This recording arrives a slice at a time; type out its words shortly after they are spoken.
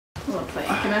Lovely.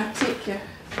 Can I take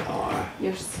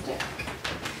your stick?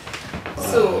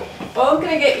 So, all I'm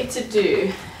going to get you to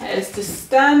do is to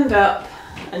stand up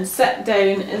and sit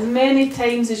down as many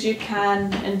times as you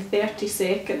can in 30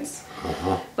 seconds.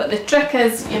 But the trick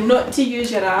is you're not to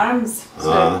use your arms.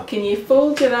 So can you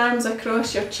fold your arms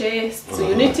across your chest? So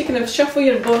you need to kind of shuffle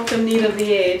your bottom near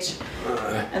the edge.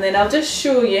 And then I'll just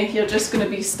show you. You're just going to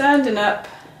be standing up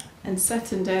and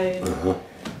sitting down.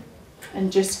 And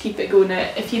just keep it going. Now,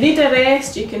 if you need a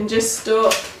rest, you can just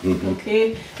stop,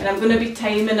 okay? And I'm going to be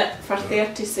timing it for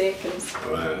 30 seconds.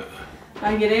 Right.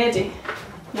 Are you ready?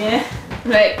 Yeah?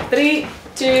 Right, 3,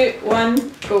 2,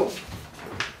 1, go.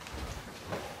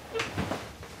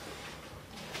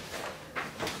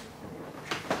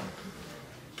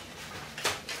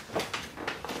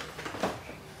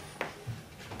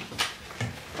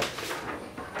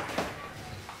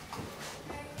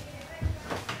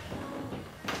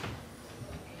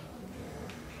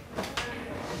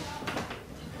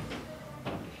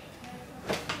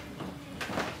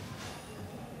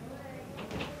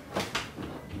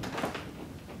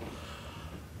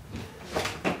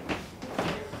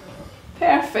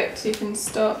 Perfect, so you can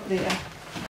stop there.